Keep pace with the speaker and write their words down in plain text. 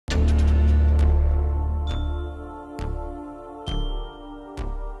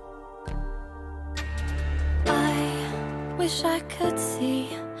wish I could see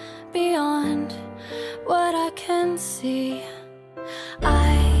beyond what I can see.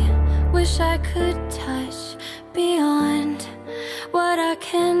 I wish I could touch beyond what I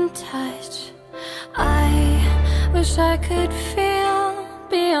can touch. I wish I could feel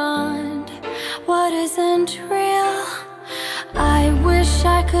beyond what isn't real. I wish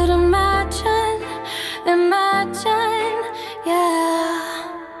I could imagine, yeah.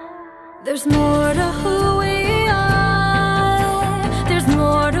 There's more to who